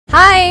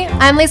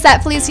I'm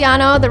Lissette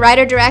Feliciano, the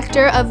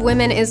writer-director of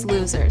Women is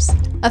Losers,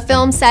 a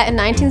film set in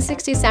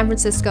 1960 San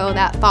Francisco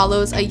that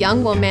follows a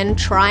young woman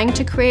trying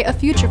to create a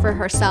future for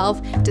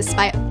herself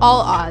despite all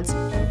odds.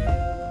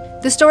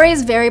 The story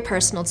is very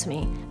personal to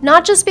me,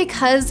 not just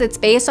because it's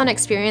based on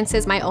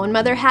experiences my own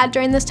mother had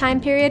during this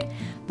time period,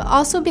 but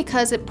also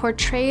because it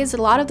portrays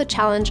a lot of the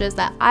challenges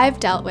that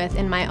I've dealt with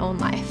in my own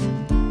life.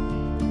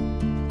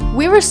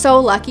 We were so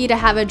lucky to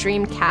have a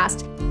dream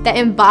cast that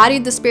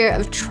embodied the spirit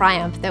of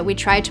triumph that we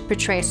tried to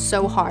portray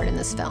so hard in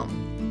this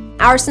film.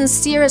 Our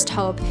sincerest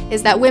hope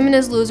is that Women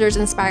as Losers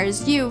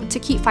inspires you to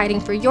keep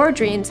fighting for your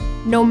dreams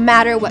no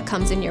matter what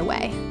comes in your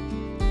way.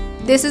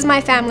 This is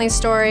my family's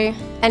story,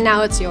 and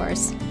now it's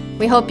yours.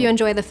 We hope you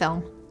enjoy the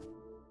film.